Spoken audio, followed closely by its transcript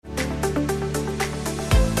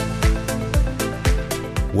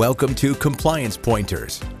Welcome to Compliance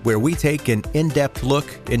Pointers, where we take an in-depth look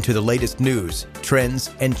into the latest news, trends,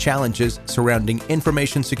 and challenges surrounding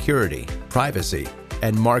information security, privacy,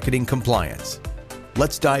 and marketing compliance.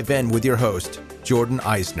 Let's dive in with your host, Jordan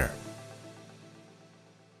Eisner.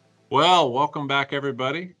 Well, welcome back,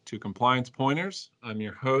 everybody, to Compliance Pointers. I'm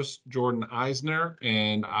your host, Jordan Eisner,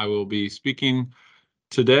 and I will be speaking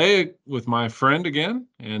today with my friend again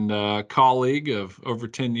and colleague of over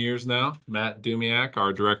 10 years now, Matt Dumiak,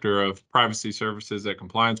 our Director of Privacy Services at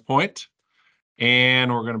Compliance Point.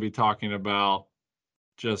 And we're going to be talking about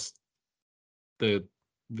just the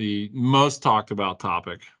most talked about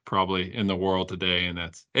topic probably in the world today, and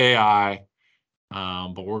that's AI.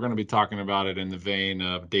 But we're going to be talking about it in the vein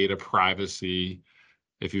of data privacy.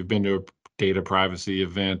 If you've been to a data privacy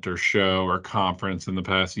event or show or conference in the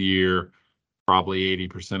past year, probably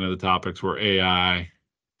 80% of the topics were AI.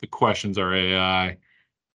 The questions are AI.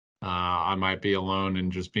 I might be alone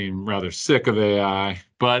in just being rather sick of AI,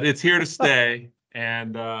 but it's here to stay,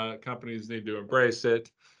 and companies need to embrace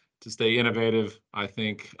it to stay innovative, I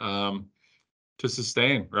think, to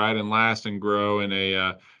sustain, right, and last and grow in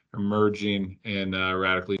a emerging and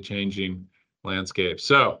radically changing landscape.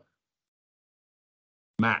 So,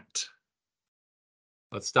 Matt,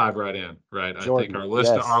 let's dive right in, right? Jordan, I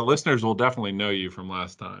think our listeners will definitely know you from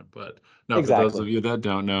last time, but no, exactly. For those of you that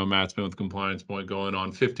don't know, Matt's been with Compliance Point going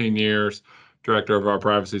on 15 years, director of our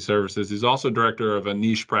privacy services. He's also director of a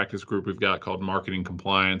niche practice group we've got called Marketing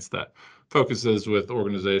Compliance that focuses with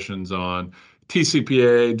organizations on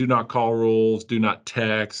TCPA, do not call rules, do not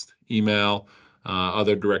text, email,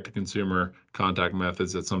 other direct-to-consumer contact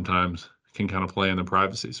methods that sometimes can kind of play in the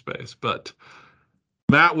privacy space. But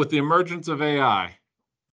Matt, with the emergence of AI,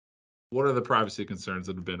 what are the privacy concerns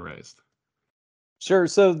that have been raised? Sure.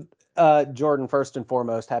 So, Jordan, first and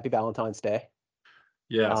foremost, happy Valentine's Day.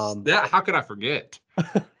 Yes. How could I forget?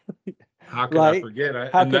 How could right? I forget?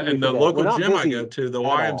 The local gym I go to, the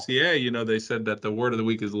YMCA, they said that the word of the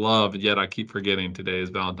week is love, yet I keep forgetting today is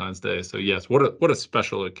Valentine's Day. So yes, what a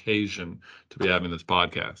special occasion to be having this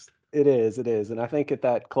podcast. It is. And I think at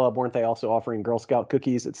that club, weren't they also offering Girl Scout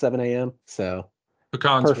cookies at 7 a.m.? So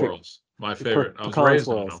pecan swirls, my favorite. I was raised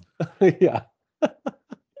on them. Yeah.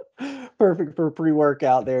 Perfect for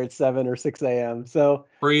pre-workout there at 7 or 6 a.m. So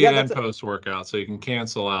pre and post-workout, so you can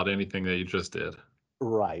cancel out anything that you just did.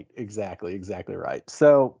 Right. Exactly right.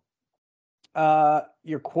 So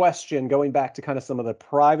your question, going back to kind of some of the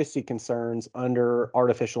privacy concerns under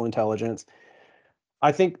artificial intelligence,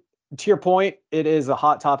 I think to your point, it is a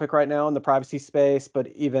hot topic right now in the privacy space, but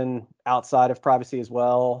even outside of privacy as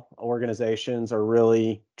well, organizations are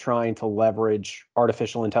really trying to leverage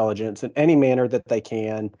artificial intelligence in any manner that they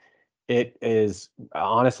can. It is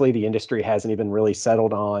honestly, the industry hasn't even really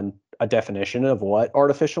settled on a definition of what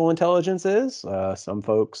artificial intelligence is. Some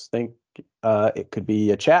folks think it could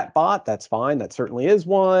be a chat bot. That's fine. That certainly is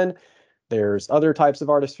one. There's other types of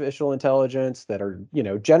artificial intelligence that are,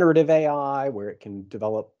 generative AI, where it can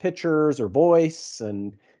develop pictures or voice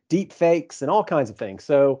and deep fakes and all kinds of things.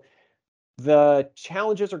 So the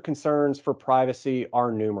challenges or concerns for privacy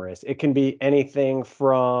are numerous. It can be anything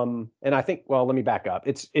from, and I think, well, let me back up.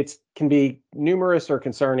 It's can be numerous or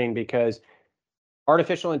concerning because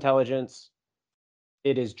artificial intelligence,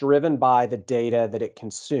 it is driven by the data that it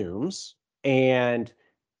consumes, and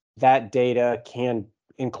that data can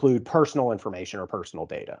include personal information or personal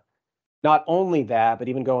data. Not only that, but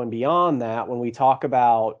even going beyond that, when we talk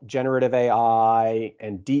about generative AI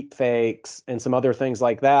and deep fakes and some other things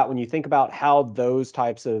like that, when you think about how those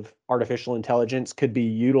types of artificial intelligence could be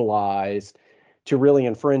utilized to really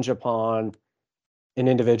infringe upon an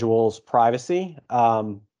individual's privacy,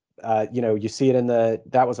 you see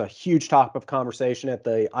it that was a huge topic of conversation at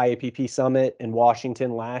the IAPP summit in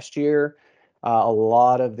Washington last year. A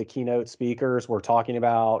lot of the keynote speakers were talking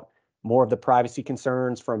about more of the privacy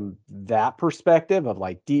concerns from that perspective of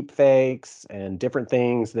like deep fakes and different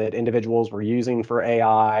things that individuals were using for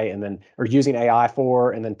AI or using AI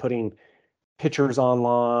for, and then putting pictures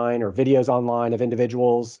online or videos online of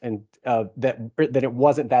individuals, and that it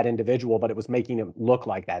wasn't that individual, but it was making it look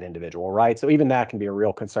like that individual, right? So even that can be a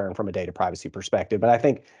real concern from a data privacy perspective. But I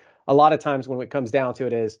think a lot of times when it comes down to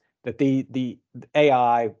it is that the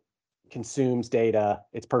AI consumes data,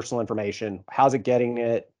 it's personal information. How's it getting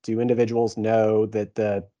it? Do individuals know that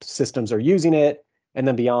the systems are using it? And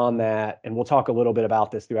then beyond that, and we'll talk a little bit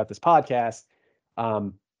about this throughout this podcast,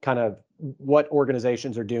 kind of what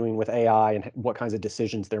organizations are doing with AI and what kinds of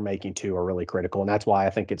decisions they're making too are really critical. And that's why I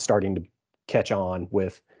think it's starting to catch on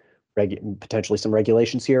with potentially some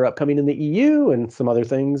regulations here upcoming in the EU and some other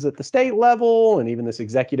things at the state level, and even this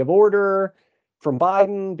executive order. from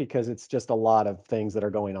Biden because it's just a lot of things that are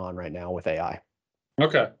going on right now with AI.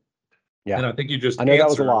 Okay. Yeah. And I think you just I know that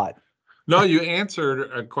was a lot. No, you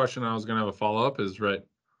answered a question I was going to have a follow-up is, right,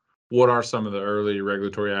 what are some of the early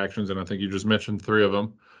regulatory actions? And I think you just mentioned three of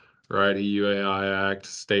them, right? EU AI Act,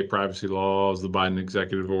 state privacy laws, the Biden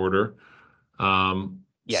executive order.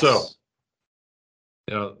 Yes. So,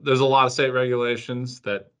 there's a lot of state regulations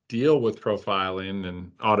that deal with profiling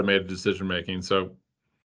and automated decision making. So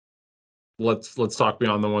let's talk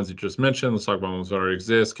beyond the ones you just mentioned. Let's talk about ones that already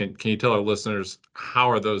exist. Can you tell our listeners how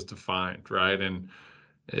are those defined, right? And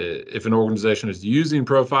if an organization is using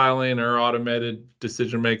profiling or automated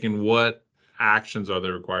decision making, what actions are they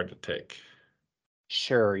required to take?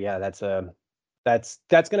 Sure. Yeah, that's going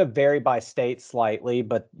to vary by state slightly,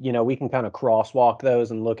 but we can kind of crosswalk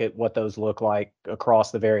those and look at what those look like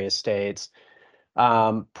across the various states.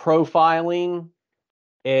 Profiling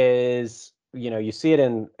is, you see it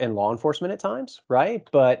in law enforcement at times, right?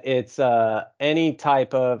 But it's any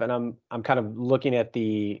type of, and I'm kind of looking at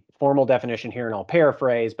the formal definition here, and I'll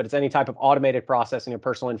paraphrase, but it's any type of automated processing of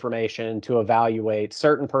personal information to evaluate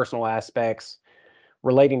certain personal aspects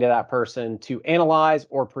relating to that person to analyze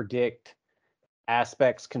or predict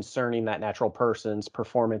aspects concerning that natural person's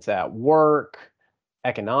performance at work,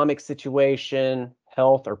 economic situation,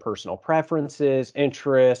 health or personal preferences,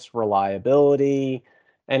 interests, reliability,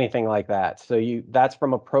 anything like that. So that's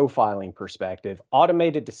from a profiling perspective.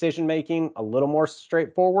 Automated decision making, a little more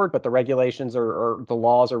straightforward, but the regulations or the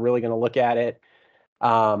laws are really going to look at it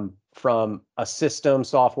from a system,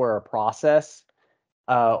 software, or process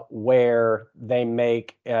where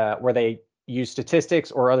they use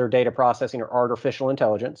statistics or other data processing or artificial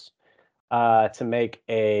intelligence to make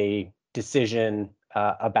a decision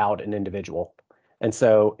about an individual. And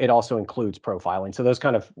so it also includes profiling. So those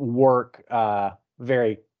kind of work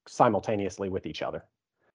very simultaneously with each other.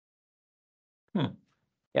 Yeah.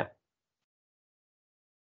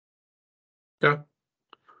 Yeah.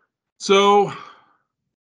 So,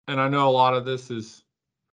 and I know a lot of this is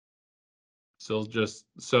still just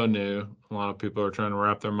so new. A lot of people are trying to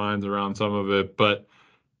wrap their minds around some of it, but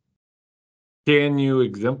can you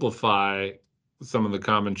exemplify some of the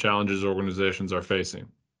common challenges organizations are facing,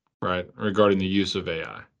 right, regarding the use of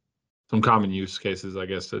AI? Some common use cases, I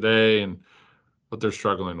guess, today and what they're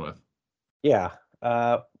struggling with. Yeah.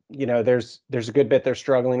 There's a good bit they're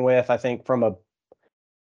struggling with. I think from a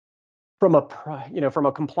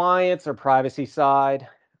compliance or privacy side,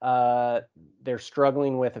 they're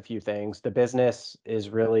struggling with a few things. The business is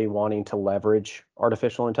really wanting to leverage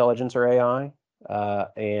artificial intelligence or AI.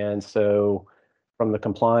 And so from the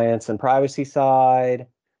compliance and privacy side,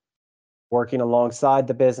 working alongside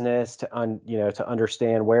the business to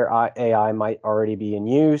understand where AI might already be in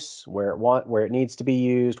use, where it needs to be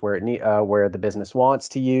used, where the business wants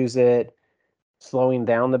to use it, slowing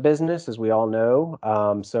down the business, as we all know.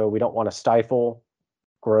 So we don't want to stifle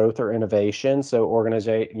growth or innovation. So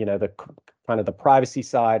the kind of the privacy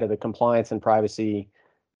side of the compliance and privacy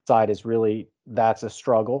side is really, that's a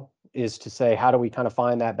struggle, is to say, how do we kind of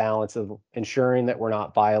find that balance of ensuring that we're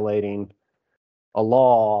not violating a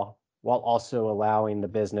law while also allowing the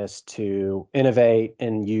business to innovate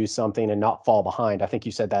and use something and not fall behind. I think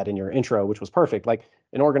you said that in your intro, which was perfect. Like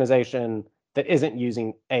an organization that isn't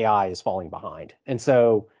using AI is falling behind. And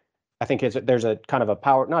so I think there's a kind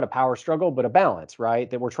of not a power struggle, but a balance, right?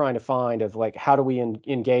 That we're trying to find of like, how do we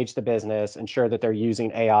engage the business, ensure that they're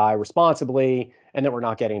using AI responsibly, and that we're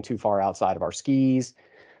not getting too far outside of our skis.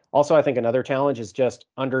 Also, I think another challenge is just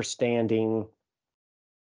understanding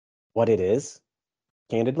what it is,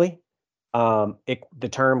 candidly. The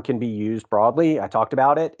term can be used broadly. I talked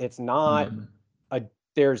about it. It's not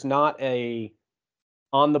there's not a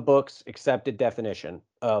on the books accepted definition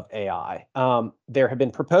of AI. There have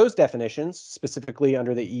been proposed definitions specifically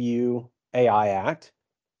under the EU AI Act,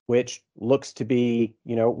 which looks to be,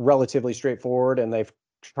 relatively straightforward, and they've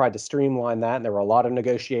tried to streamline that. And there were a lot of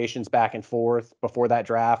negotiations back and forth before that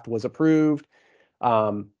draft was approved.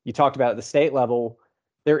 You talked about at the state level,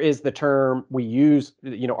 there is the term we use,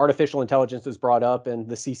 artificial intelligence is brought up in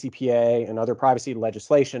the CCPA and other privacy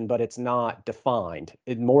legislation, but it's not defined.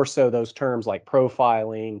 It more so those terms like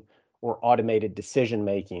profiling or automated decision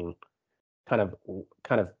making kind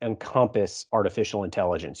of encompass artificial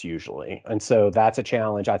intelligence usually. And so that's a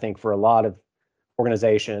challenge, I think, for a lot of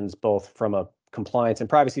organizations, both from a compliance and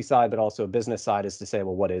privacy side, but also a business side, is to say,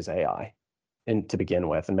 well, what is AI? And to begin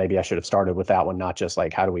with, and maybe I should have started with that one, not just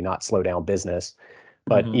like, how do we not slow down business,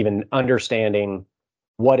 but even understanding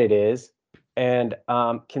what it is and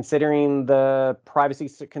considering the privacy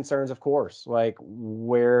concerns, of course, like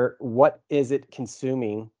what is it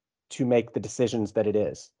consuming to make the decisions that it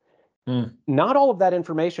is? Not all of that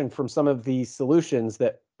information from some of the solutions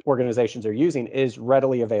that organizations are using is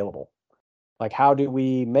readily available. Like, how do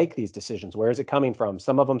we make these decisions? Where is it coming from?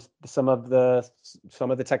 Some of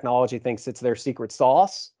the technology thinks it's their secret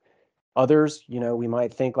sauce. Others, we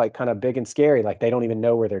might think like kind of big and scary, like they don't even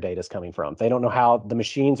know where their data is coming from. They don't know how the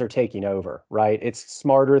machines are taking over, right? It's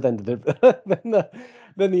smarter than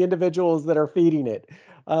than the individuals that are feeding it.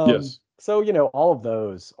 Yes. So, all of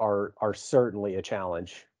those are certainly a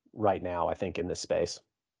challenge right now, I think, in this space.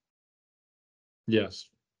 Yes.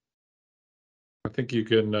 I think you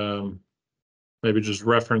can maybe just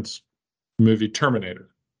reference the movie Terminator.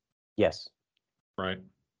 Yes. Right.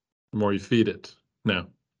 The more you feed it. No.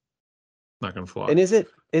 Not going to fly. And is it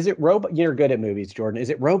you're good at movies, Jordan. Is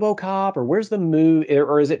it RoboCop, or where's the movie,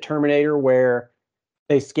 or is it Terminator, where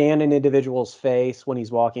they scan an individual's face when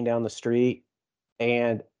he's walking down the street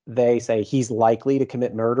and they say he's likely to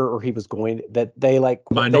commit murder, or he was going that they like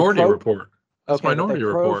Minority Report. That's okay, Minority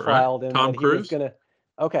Report, right? profiled him Tom that Cruise. He was gonna.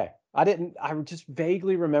 Okay, I just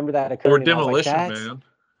vaguely remember that Or occurring. Demolition I was like, Man.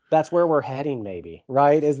 That's where we're heading, maybe,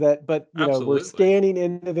 right? Is that, but we're Absolutely. scanning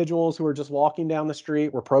individuals who are just walking down the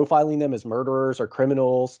street. We're profiling them as murderers or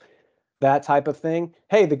criminals, that type of thing.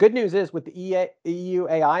 Hey, the good news is with the EU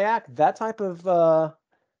AI Act, that type of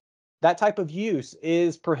use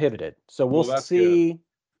is prohibited. So we'll see. Good.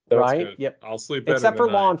 That's right? good. Yep. I'll sleep better Except for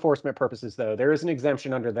tonight. law enforcement purposes, though, there is an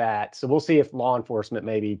exemption under that. So we'll see if law enforcement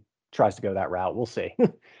maybe tries to go that route. We'll see.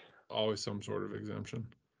 Always some sort of exemption.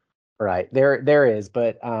 Right. There is,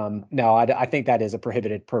 but no, I think that is a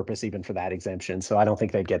prohibited purpose even for that exemption. So I don't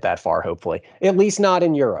think they'd get that far, hopefully. At least not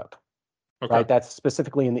in Europe. Okay. Right. That's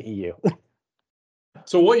specifically in the EU.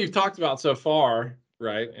 So what you've talked about so far,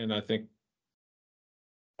 right? And I think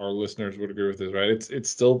our listeners would agree with this, right? It's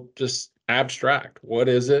still just abstract. What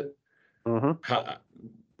is it? Mm-hmm.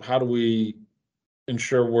 How do we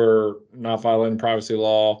ensure we're not violating privacy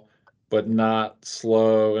law, but not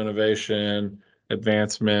slow innovation,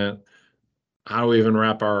 advancement? How do we even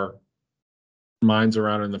wrap our minds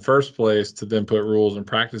around it in the first place to then put rules and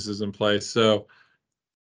practices in place? So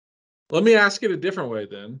let me ask it a different way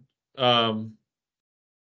then.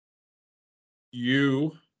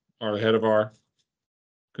 You are the head of our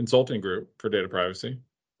consulting group for data privacy.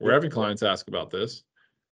 We're having clients ask about this.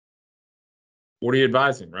 What are you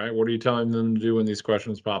advising, right? What are you telling them to do when these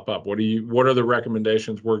questions pop up? What are the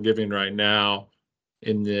recommendations we're giving right now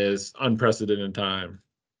in this unprecedented time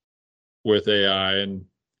with AI and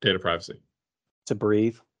data privacy? To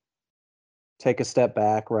breathe. Take a step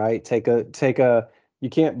back, right? You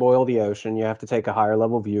can't boil the ocean. You have to take a higher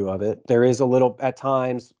level view of it. There is a little, at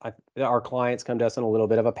times, our clients come to us in a little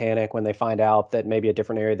bit of a panic when they find out that maybe a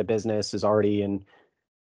different area of the business is already in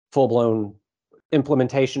full-blown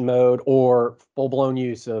implementation mode or full-blown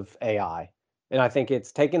use of AI. And I think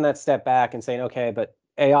it's taking that step back and saying, okay, but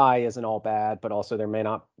AI isn't all bad, but also there may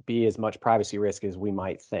not be as much privacy risk as we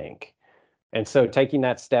might think. And so taking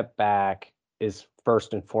that step back is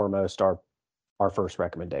first and foremost our first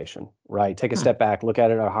recommendation, right? Take a step back, look at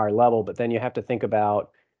it at a higher level, but then you have to think about,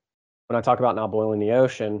 when I talk about not boiling the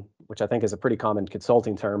ocean, which I think is a pretty common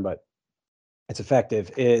consulting term, but it's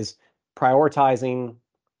effective, is prioritizing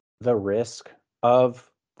the risk of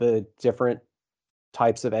the different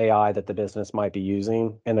types of AI that the business might be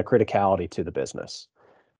using and the criticality to the business.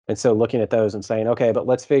 And so looking at those and saying, okay, but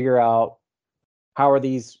let's figure out how are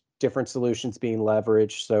these different solutions being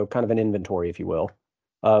leveraged? So kind of an inventory, if you will,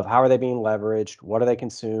 of how are they being leveraged? What are they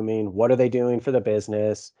consuming? What are they doing for the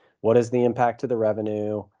business? What is the impact to the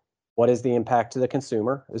revenue? What is the impact to the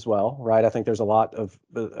consumer as well, right? I think there's a lot of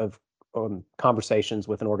conversations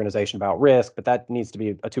with an organization about risk, but that needs to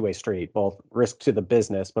be a two-way street, both risk to the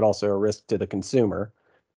business, but also a risk to the consumer.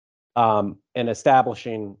 And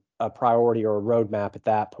establishing a priority or a roadmap at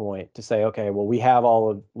that point to say, okay, well, we have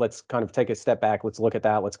let's kind of take a step back. Let's look at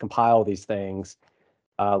that. Let's compile these things.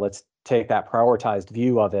 Let's take that prioritized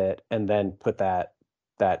view of it and then put that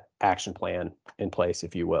action plan in place,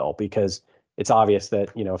 if you will, because it's obvious that,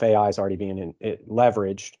 if AI is already being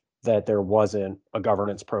leveraged, that there wasn't a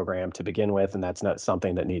governance program to begin with, and that's not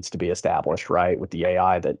something that needs to be established, right, with the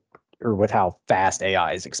AI or with how fast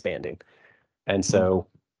AI is expanding. And so,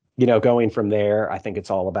 going from there, I think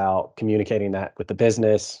it's all about communicating that with the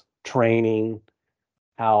business, training,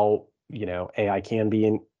 how, AI can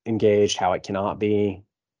be engaged, how it cannot be,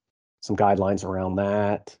 some guidelines around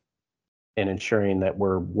that, and ensuring that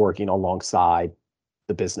we're working alongside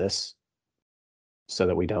the business so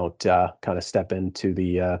that we don't kind of step into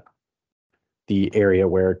the area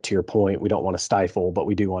where, to your point, we don't want to stifle, but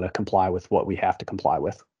we do want to comply with what we have to comply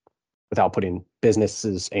with without putting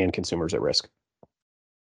businesses and consumers at risk.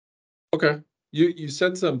 Okay. You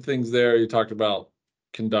said some things there. You talked about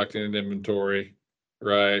conducting an inventory,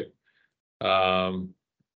 right?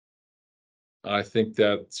 I think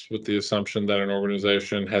that's with the assumption that an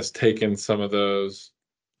organization has taken some of those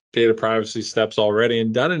data privacy steps already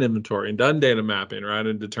and done an inventory and done data mapping, right?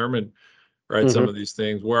 And determined, right, some of these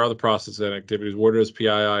things. Where are the processes and activities? Where does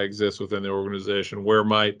PII exist within the organization? Where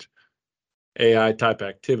might AI type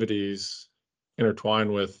activities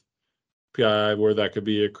intertwine with PII, where that could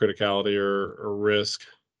be a criticality or risk?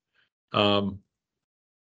 So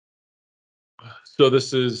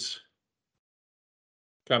this is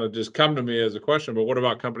kind of just come to me as a question, but what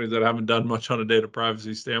about companies that haven't done much on a data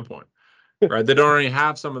privacy standpoint, right? They don't already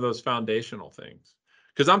have some of those foundational things.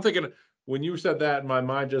 Because I'm thinking, when you said that, my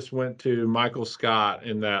mind just went to Michael Scott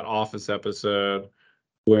in that Office episode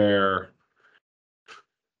where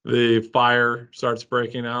the fire starts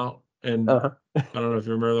breaking out. And I don't know if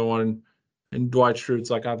you remember the one, and Dwight Schrute's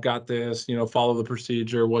like, I've got this, follow the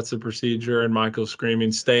procedure. What's the procedure? And Michael's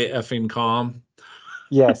screaming, stay effing calm.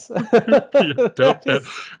 Yes. And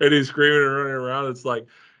he's screaming and running around. It's like,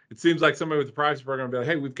 it seems like somebody with the privacy program will be like,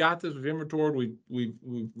 hey, we've got this, we've inventoried, we've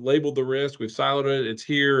labeled the risk, we've siloed it, it's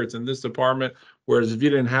here, it's in this department. Whereas if you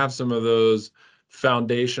didn't have some of those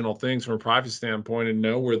foundational things from a privacy standpoint and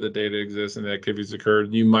know where the data exists and the activities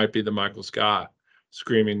occurred, you might be the Michael Scott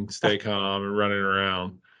screaming, stay calm and running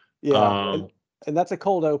around. Yeah. And that's a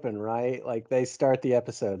cold open, right? Like they start the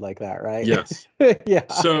episode like that, right? Yes. Yeah.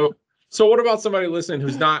 So what about somebody listening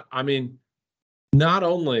who's not, not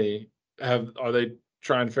only are they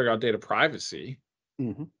trying to figure out data privacy,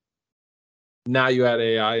 now you add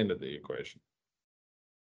AI into the equation.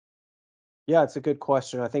 Yeah, it's a good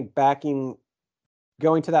question. I think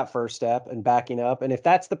going to that first step and backing up, and if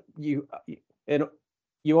that's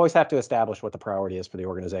you always have to establish what the priority is for the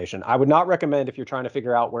organization. I would not recommend, if you're trying to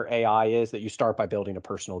figure out where AI is, that you start by building a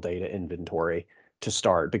personal data inventory to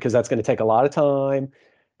start, because that's going to take a lot of time.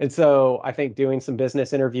 And so I think doing some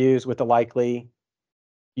business interviews with the likely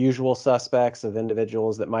usual suspects of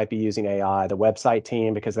individuals that might be using AI, the website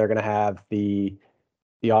team, because they're going to have the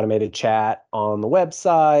automated chat on the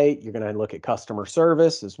website. You're going to look at customer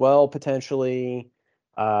service as well, potentially,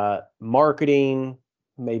 marketing,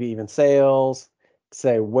 maybe even sales.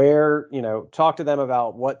 Say where, talk to them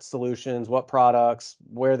about what solutions, what products,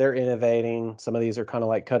 where they're innovating. Some of these are kind of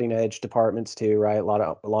like cutting edge departments too, right? A lot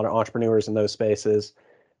of entrepreneurs in those spaces.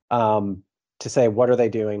 To say, what are they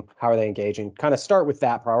doing? How are they engaging? Kind of start with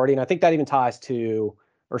that priority. And I think that even ties to,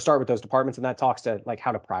 or start with those departments, and that talks to like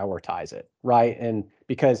how to prioritize it, right? And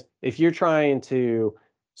because if you're trying to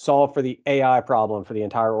solve for the AI problem for the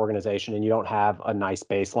entire organization and you don't have a nice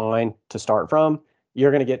baseline to start from,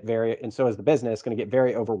 you're going to get and so is the business, going to get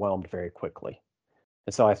very overwhelmed very quickly.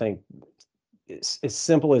 And so I think it's as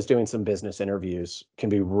simple as doing some business interviews can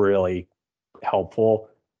be really helpful,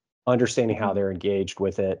 understanding how they're engaged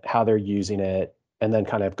with it, how they're using it, and then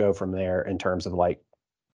kind of go from there in terms of like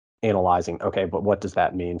analyzing, okay, but what does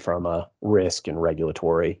that mean from a risk and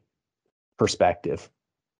regulatory perspective?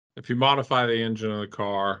 If you modify the engine of the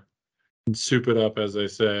car and soup it up, as they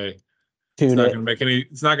say, it's not going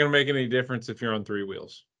to make any difference if you're on three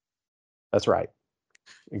wheels. That's right.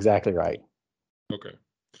 Exactly right. Okay.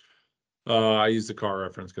 I use the car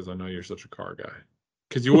reference because I know you're such a car guy,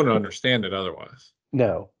 because you wouldn't understand it otherwise.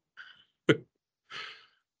 No.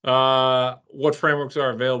 What frameworks are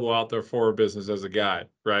available out there for a business as a guide,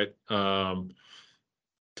 right? Tell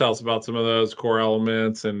us about some of those core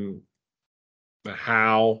elements and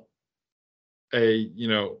how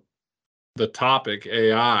the topic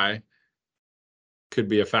AI could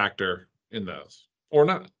be a factor in those or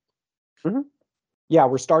not. Yeah,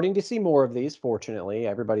 we're starting to see more of these. Fortunately,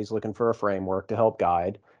 everybody's looking for a framework to help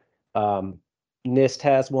guide. NIST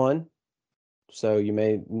has one. So you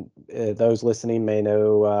may, those listening may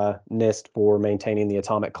know NIST for maintaining the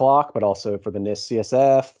atomic clock, but also for the NIST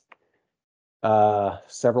CSF.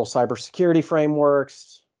 Several cybersecurity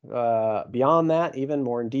frameworks. Beyond that, even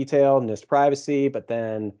more in detail, NIST privacy, but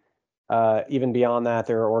then even beyond that,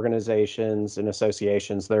 there are organizations and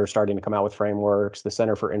associations that are starting to come out with frameworks. The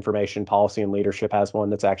Center for Information Policy and Leadership has one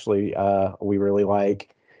that's actually we really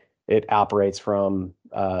like. It operates from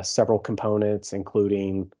several components,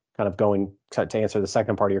 including kind of going to answer the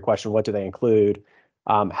second part of your question, what do they include?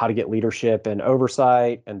 How to get leadership and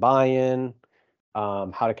oversight and buy-in,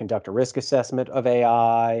 how to conduct a risk assessment of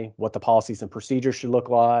AI, what the policies and procedures should look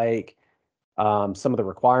like, some of the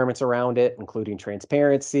requirements around it, including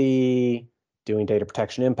transparency, doing data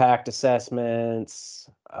protection impact assessments,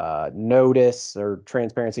 notice or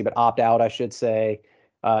transparency, but opt out, I should say.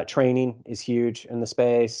 Training is huge in the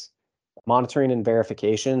space. monitoring and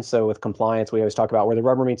verification. So with compliance, we always talk about where the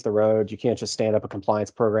rubber meets the road. You can't just stand up a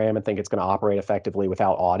compliance program and think it's going to operate effectively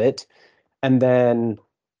without audit. And then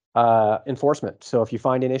enforcement. So if you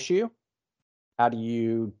find an issue, how do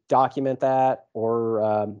you document that,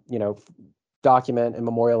 or document and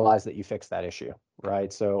memorialize that you fixed that issue,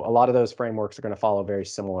 right? So a lot of those frameworks are going to follow very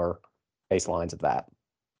similar baselines of that.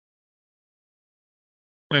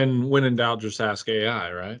 And when in doubt, just ask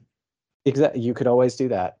AI, right? Exactly. You could always do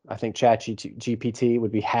that. I think ChatGPT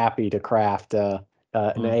would be happy to craft an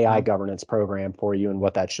AI governance program for you and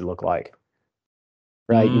what that should look like.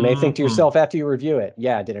 Right. You may think to yourself after you review it,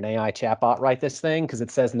 yeah, did an AI chatbot write this thing? Because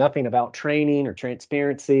it says nothing about training or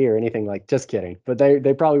transparency or anything like, just kidding. But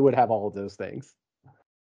they probably would have all of those things.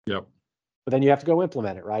 Yep. But then you have to go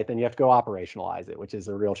implement it, right? Then you have to go operationalize it, which is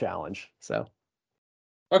a real challenge. So.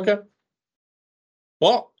 Okay.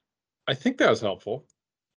 Well, I think that was helpful.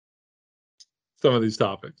 Some of these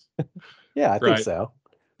topics. Yeah, I think so.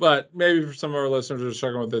 But maybe for some of our listeners who are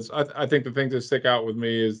struggling with this, I think the thing to stick out with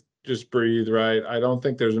me is just breathe, right? I don't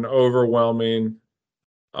think there's an overwhelming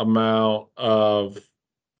amount of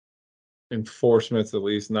enforcements, at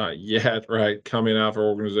least not yet, right, coming out for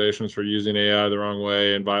organizations for using AI the wrong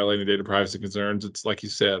way and violating data privacy concerns. It's like you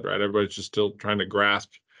said, right? Everybody's just still trying to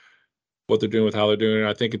grasp what they're doing with how they're doing it.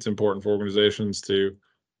 I think it's important for organizations to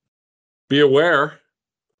be aware,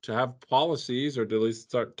 to have policies, or to at least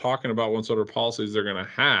start talking about what sort of policies they're going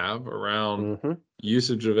to have around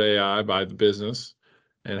usage of AI by the business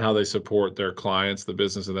and how they support their clients, the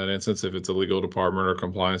business in that instance, if it's a legal department or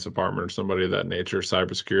compliance department or somebody of that nature,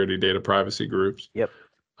 cybersecurity, data privacy groups. Yep.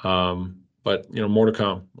 But more to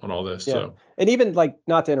come on all this. Yeah. So, and even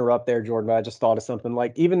not to interrupt there, Jordan, but I just thought of something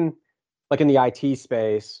even in the IT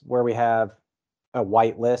space where we have a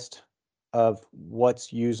white list of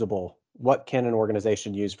what's usable. What can an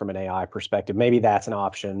organization use from an AI perspective? Maybe that's an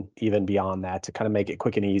option even beyond that to kind of make it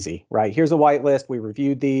quick and easy, right? Here's a whitelist. We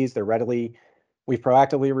reviewed these. We've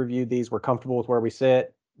proactively reviewed these. We're comfortable with where we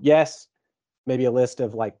sit. Yes, maybe a list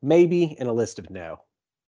of maybe and a list of no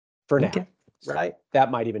for now, right?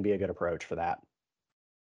 That might even be a good approach for that.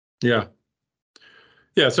 Yeah.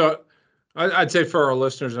 Yeah. So I'd say for our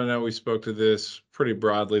listeners, I know we spoke to this pretty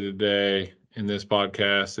broadly today in this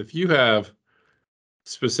podcast. If you have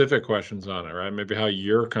specific questions on it, right? Maybe how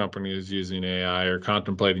your company is using AI or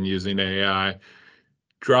contemplating using AI.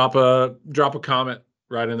 Drop a comment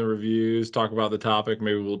right in the reviews. Talk about the topic.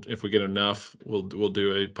 Maybe if we get enough, we'll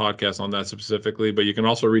do a podcast on that specifically. But you can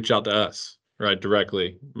also reach out to us, right,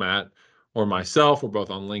 directly, Matt or myself. We're both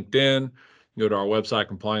on LinkedIn. Go to our website,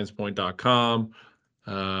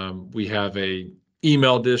 compliancepoint.com. We have a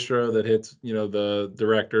email distro that hits, the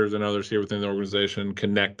directors and others here within the organization.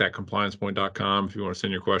 Connect at compliancepoint.com. If you want to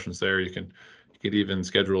send your questions there, you could even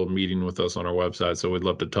schedule a meeting with us on our website. So we'd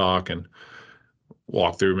love to talk and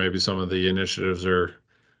walk through maybe some of the initiatives or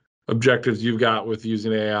objectives you've got with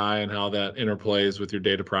using AI and how that interplays with your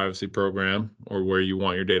data privacy program or where you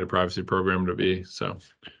want your data privacy program to be. So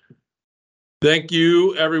thank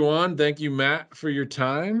you, everyone. Thank you, Matt, for your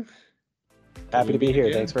time. Happy to be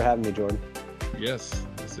here. Thanks for having me, Jordan. Yes,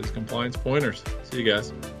 this is Compliance Pointers. See you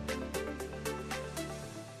guys.